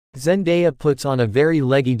Zendaya puts on a very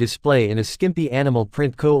leggy display in a skimpy animal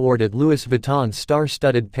print cohort at Louis Vuitton's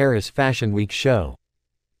star-studded Paris Fashion Week show.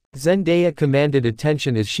 Zendaya commanded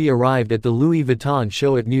attention as she arrived at the Louis Vuitton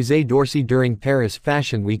show at Musée d'Orsay during Paris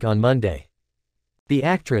Fashion Week on Monday. The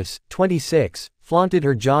actress, 26, flaunted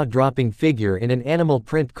her jaw-dropping figure in an animal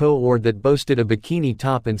print cohort that boasted a bikini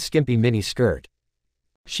top and skimpy mini skirt.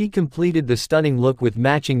 She completed the stunning look with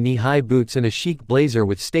matching knee-high boots and a chic blazer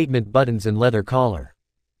with statement buttons and leather collar.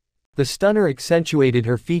 The stunner accentuated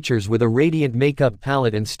her features with a radiant makeup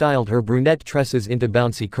palette and styled her brunette tresses into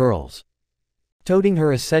bouncy curls. Toting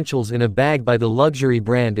her essentials in a bag by the luxury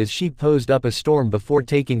brand as she posed up a storm before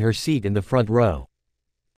taking her seat in the front row.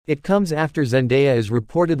 It comes after Zendaya is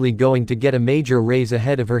reportedly going to get a major raise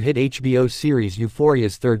ahead of her hit HBO series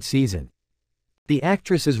Euphoria's third season. The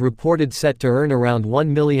actress is reported set to earn around $1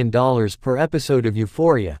 million per episode of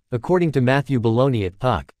Euphoria, according to Matthew Bologna at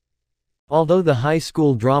Puck. Although the high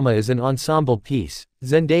school drama is an ensemble piece,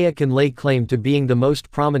 Zendaya can lay claim to being the most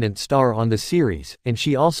prominent star on the series, and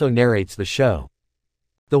she also narrates the show.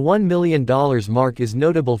 The $1 million mark is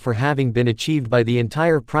notable for having been achieved by the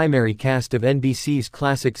entire primary cast of NBC's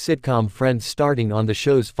classic sitcom Friends starting on the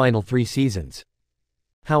show's final 3 seasons.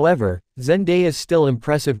 However, Zendaya's still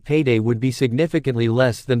impressive payday would be significantly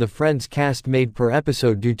less than the Friends cast made per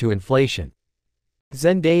episode due to inflation.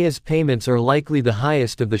 Zendaya's payments are likely the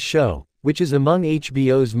highest of the show, which is among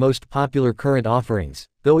HBO's most popular current offerings,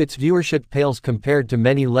 though its viewership pales compared to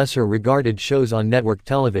many lesser-regarded shows on network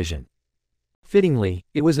television. Fittingly,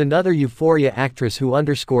 it was another Euphoria actress who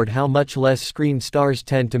underscored how much less screen stars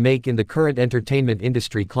tend to make in the current entertainment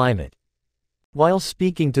industry climate. While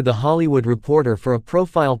speaking to The Hollywood Reporter for a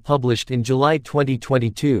profile published in July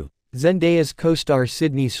 2022, Zendaya's co-star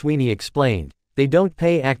Sydney Sweeney explained, "They don't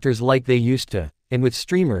pay actors like they used to. And with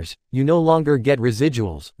streamers, you no longer get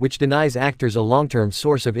residuals, which denies actors a long-term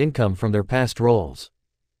source of income from their past roles.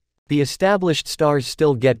 The established stars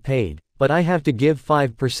still get paid, but I have to give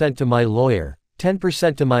 5% to my lawyer,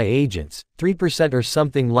 10% to my agents, 3% or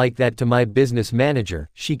something like that to my business manager,"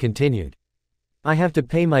 she continued. "I have to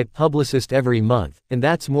pay my publicist every month, and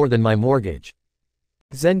that's more than my mortgage."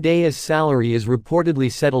 Zendaya's salary is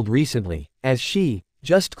reportedly settled recently, as she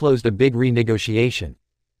just closed a big renegotiation.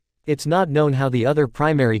 It's not known how the other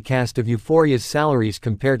primary cast of Euphoria's salaries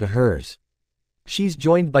compare to hers. She's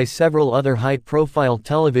joined by several other high-profile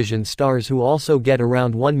television stars who also get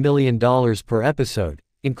around $1 million per episode,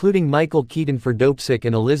 including Michael Keaton for Dopesick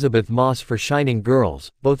and Elizabeth Moss for Shining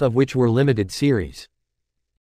Girls, both of which were limited series.